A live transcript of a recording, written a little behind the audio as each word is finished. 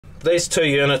These two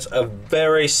units are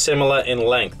very similar in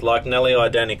length, like nearly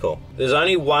identical. There's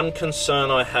only one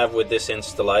concern I have with this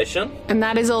installation. And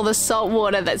that is all the salt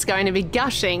water that's going to be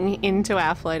gushing into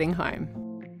our floating home.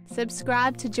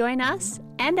 Subscribe to join us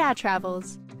and our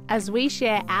travels as we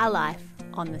share our life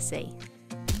on the sea.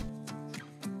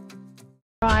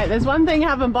 Right, there's one thing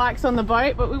having bikes on the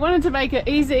boat, but we wanted to make it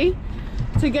easy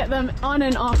to get them on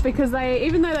and off because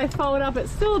even though they fold up,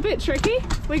 it's still a bit tricky.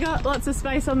 We got lots of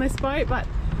space on this boat, but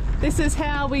this is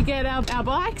how we get our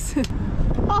bikes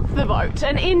off the boat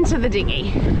and into the dinghy.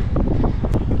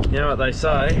 You know what they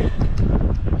say?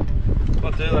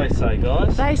 What do they say,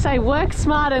 guys? They say work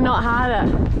smarter, not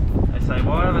harder. They say,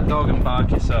 why have a dog and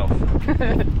bark yourself?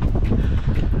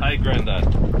 Hey, Grandad.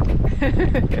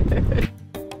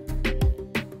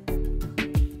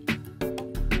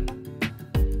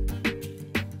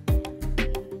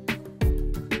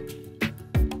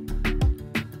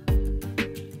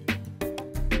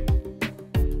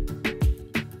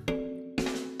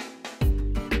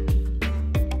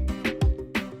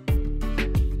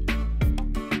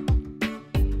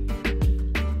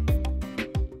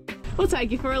 We'll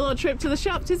take you for a little trip to the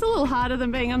shops. It's a little harder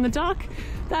than being on the dock.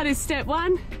 That is step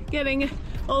one, getting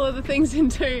all of the things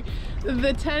into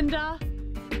the tender.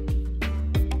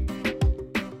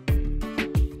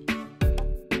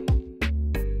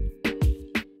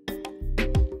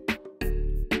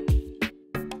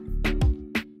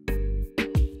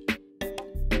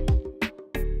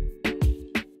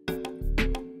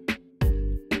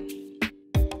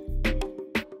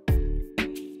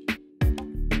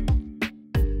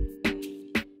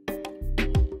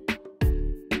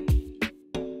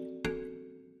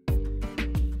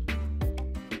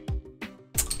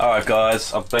 Alright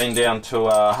guys, I've been down to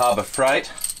Harbour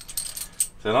Freight.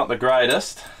 They're not the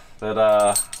greatest, but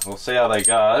we'll see how they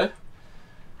go.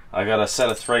 I got a set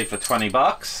of 3 for 20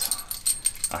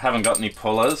 bucks. I haven't got any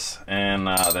pullers, and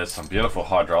there's some beautiful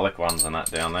hydraulic ones and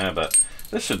that down there, but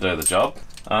this should do the job.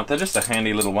 They're just a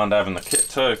handy little one to have in the kit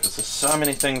too, because there's so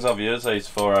many things I've used these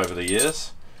for over the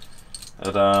years.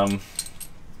 But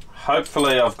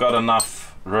hopefully I've got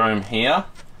enough room here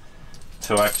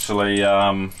to actually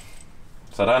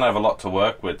so I don't have a lot to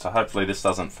work with, so hopefully this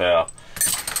doesn't foul.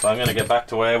 So I'm going to get back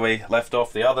to where we left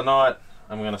off the other night.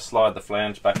 I'm going to slide the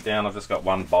flange back down. I've just got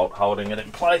one bolt holding it in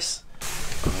place.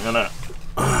 I'm going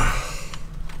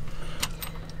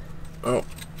to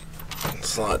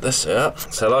slide this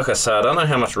out. So like I said, I don't know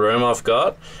how much room I've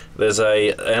got. There's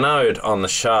a anode on the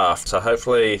shaft, so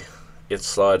hopefully it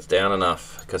slides down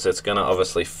enough, because it's going to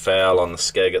obviously foul on the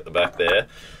skeg at the back there.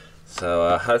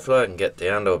 So hopefully I can get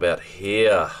down to about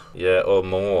here, yeah, or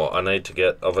more. I need to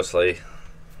get, obviously,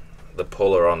 the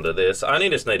puller onto this. I only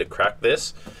just need to crack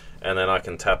this, and then I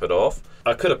can tap it off.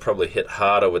 I could have probably hit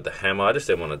harder with the hammer. I just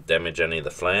didn't want to damage any of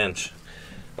the flange.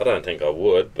 I don't think I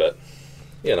would, but,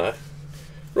 you know,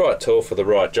 right tool for the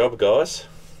right job, guys.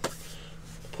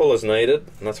 Puller's needed,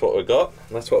 and that's what we got,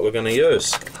 and that's what we're going to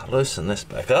use. I'll loosen this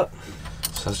back up.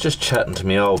 So I was just chatting to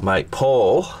my old mate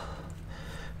Paul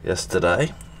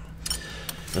yesterday,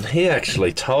 and he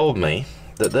actually told me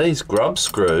that these grub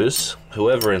screws,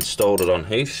 whoever installed it on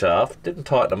his shaft, didn't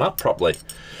tighten them up properly.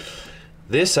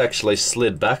 This actually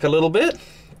slid back a little bit,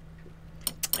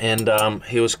 and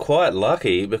he was quite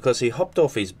lucky because he hopped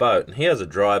off his boat, and he has a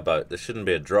dry boat. There shouldn't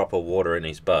be a drop of water in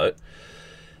his boat.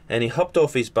 And he hopped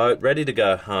off his boat, ready to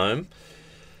go home,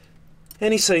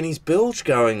 and he seen his bilge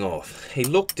going off. He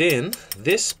looked in,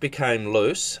 this became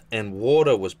loose, and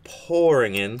water was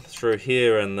pouring in through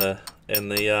here in the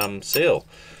seal.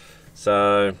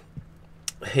 So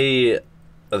he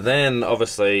then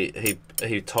obviously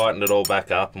he tightened it all back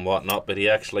up and whatnot, but he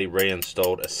actually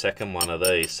reinstalled a second one of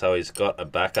these, so he's got a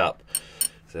backup.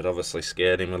 That obviously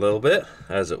scared him a little bit,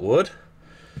 as it would.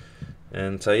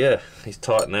 And so yeah, he's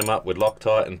tightened them up with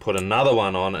Loctite and put another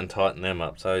one on and tightened them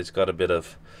up. So he's got a bit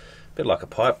like a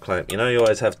pipe clamp. You know, you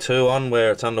always have two on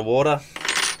where it's underwater.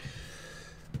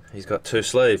 He's got two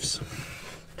sleeves.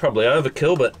 Probably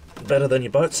overkill, but better than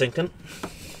your boat sinking.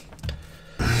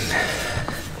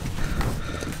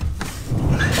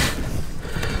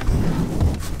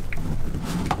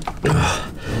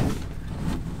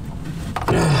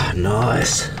 Oh,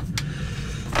 nice.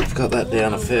 I've got that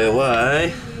down a fair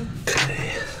way.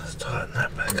 Okay, let's tighten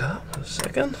that back up in a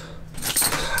second.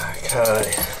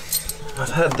 Okay,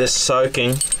 I've had this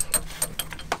soaking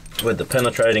with the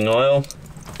penetrating oil.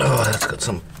 Oh, that's got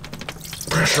some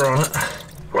pressure on it.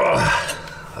 Oh,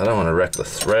 I don't want to wreck the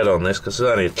thread on this because it's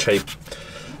only a cheap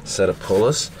set of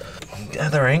pullers. I'm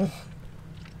gathering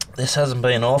this hasn't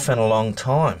been off in a long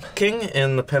time. King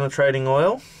in the penetrating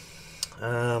oil.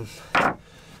 I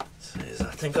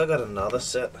think I got another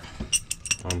set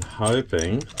I'm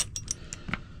hoping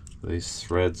these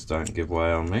threads don't give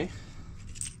way on me,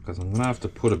 because I'm going to have to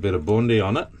put a bit of bundi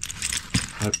on it.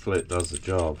 Hopefully it does the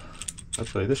job.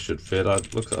 Hopefully this should fit. I've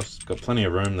got plenty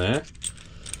of room there.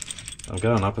 I'm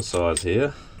going up a size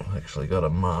here. I've actually got a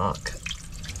mark.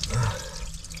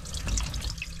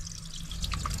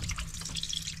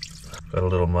 Got a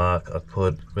little mark I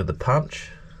put with the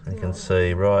punch. You can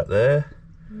see right there.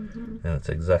 And it's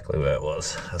exactly where it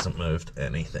was. Hasn't moved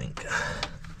anything.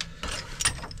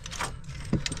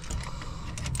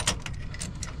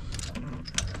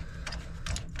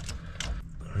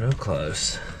 Real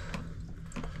close.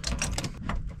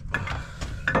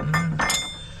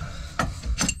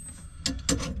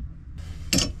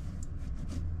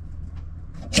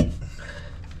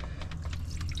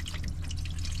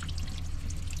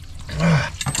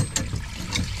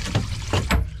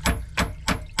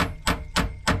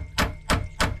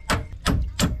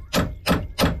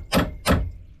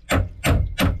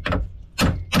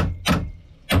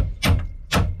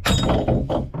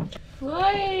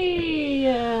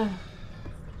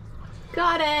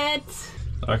 Got it!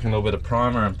 I reckon a little bit of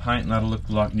primer and paint and that'll look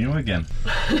like new again.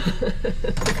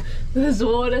 There's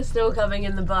water still coming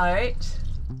in the boat.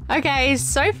 Okay,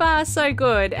 so far so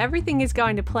good. Everything is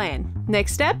going to plan.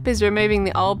 Next step is removing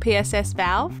the old PSS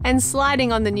valve and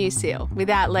sliding on the new seal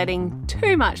without letting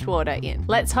too much water in.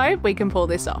 Let's hope we can pull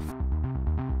this off.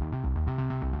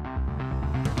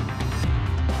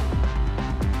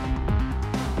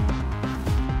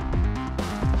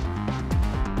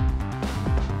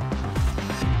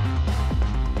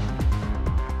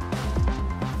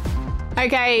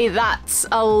 Okay, that's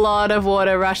a lot of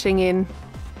water rushing in.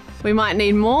 We might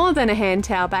need more than a hand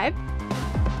towel, babe.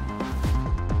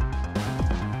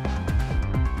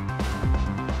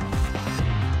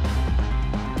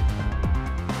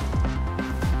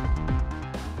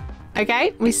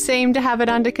 Okay, we seem to have it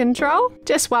under control.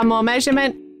 Just one more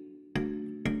measurement.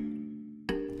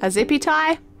 A zippy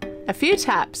tie, a few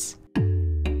taps.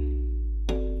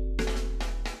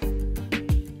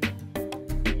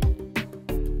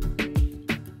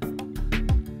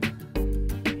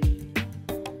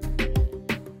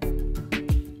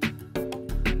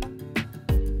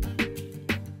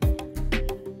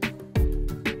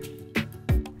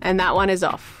 And that one is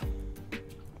off.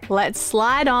 Let's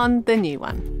slide on the new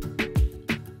one.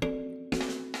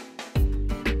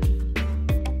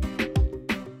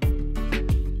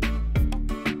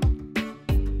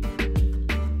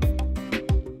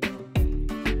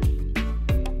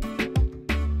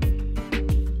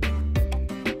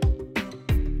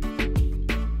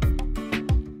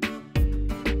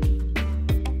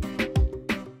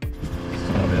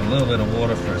 I'll be a little bit of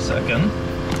water for a second.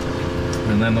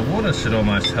 And then the water should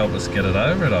almost help us get it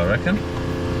over it, I reckon.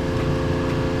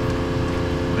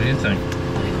 What do you think? I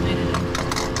think I needed it.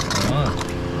 Alright.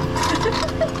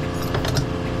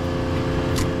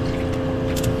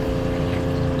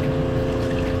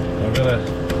 I've got to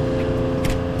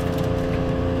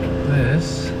this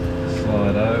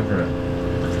slide over it.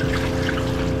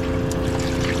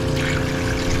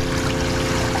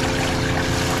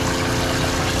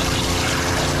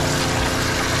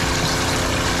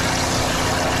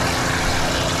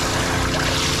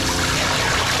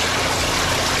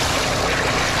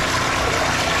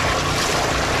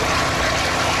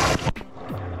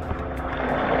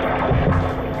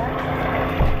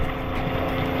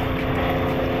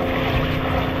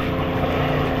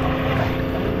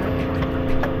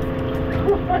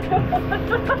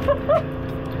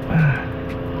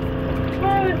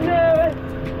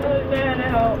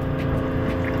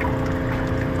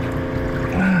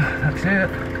 That's it.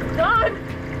 Done!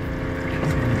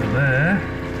 Over there.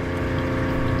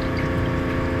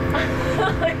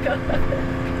 Oh my god.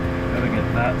 Gotta get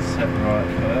that set right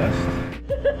first.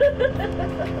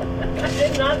 I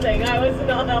did nothing. I was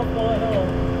not helpful at all.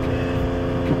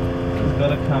 It's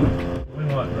gotta come. We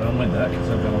might run with that because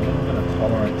I've got a little bit of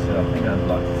tolerance here. I think I'd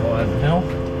like 5 mil.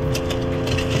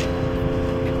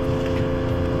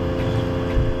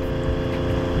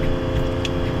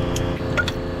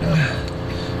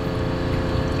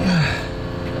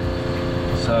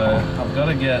 So I've got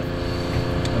to get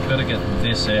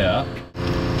this out.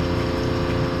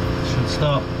 Should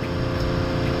stop.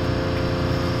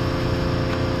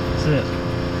 That's it.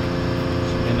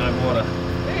 Should be no water.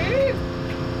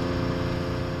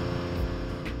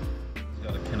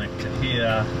 Got to connect to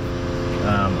here.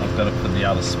 I've got to put the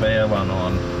other spare one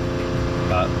on,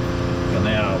 but for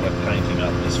now we're painting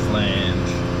up this flange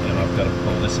and I've got to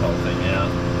pull this whole thing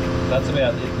out. That's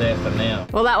about it there for now.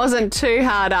 Well, that wasn't too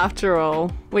hard after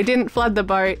all. We didn't flood the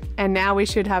boat and now we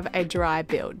should have a dry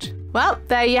bilge. Well,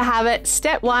 there you have it,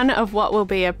 step one of what will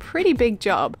be a pretty big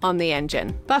job on the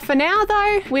engine. But for now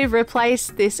though, we've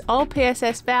replaced this old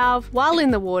PSS valve while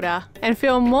in the water and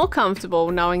feel more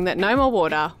comfortable knowing that no more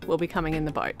water will be coming in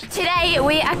the boat. Today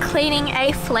we are cleaning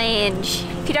a flange.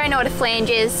 If you don't know what a flange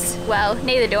is, well,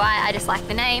 neither do I just like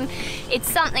the name. It's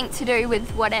something to do with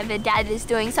whatever Dad is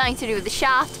doing, something to do with the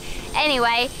shaft.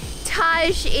 Anyway,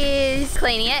 Taj is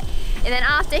cleaning it, and then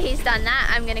after he's done that,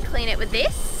 I'm gonna clean it with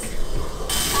this.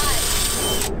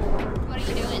 What are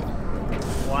you doing?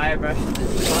 Wire brushing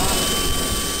this part.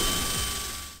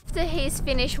 After he's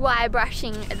finished wire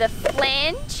brushing the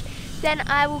flange, then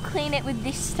I will clean it with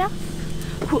this stuff.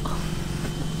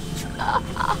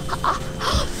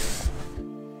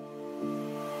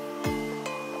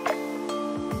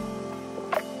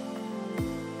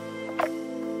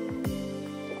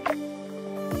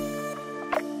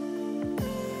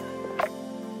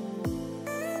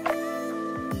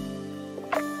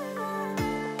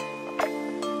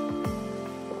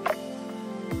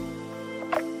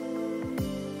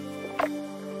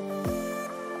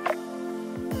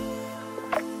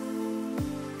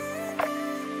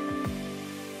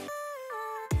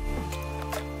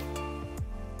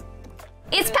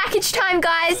 It's package time,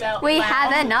 guys. We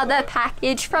have another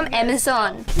package from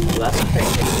Amazon. That's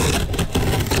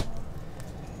pretty.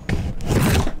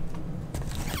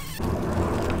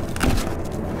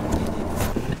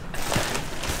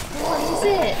 What is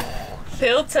it?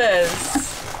 Filters.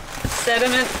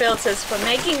 Sediment filters for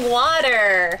making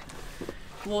water.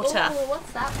 Water. Ooh,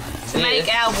 what's that? To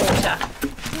make our water.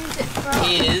 Who's it from?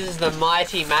 It is the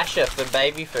mighty masher for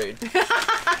baby food. It's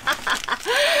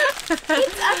a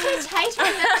potato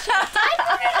masher. I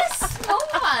wanted a small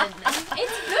one.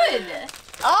 It's good.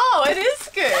 Oh, it is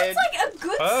good. It's like a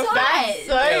good Perfect. size.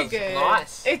 So Feels good.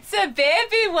 nice. It's a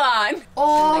baby one.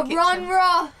 Oh, Like it. Ron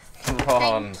Roth.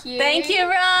 Ron. Thank you. Thank you,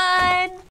 Ron.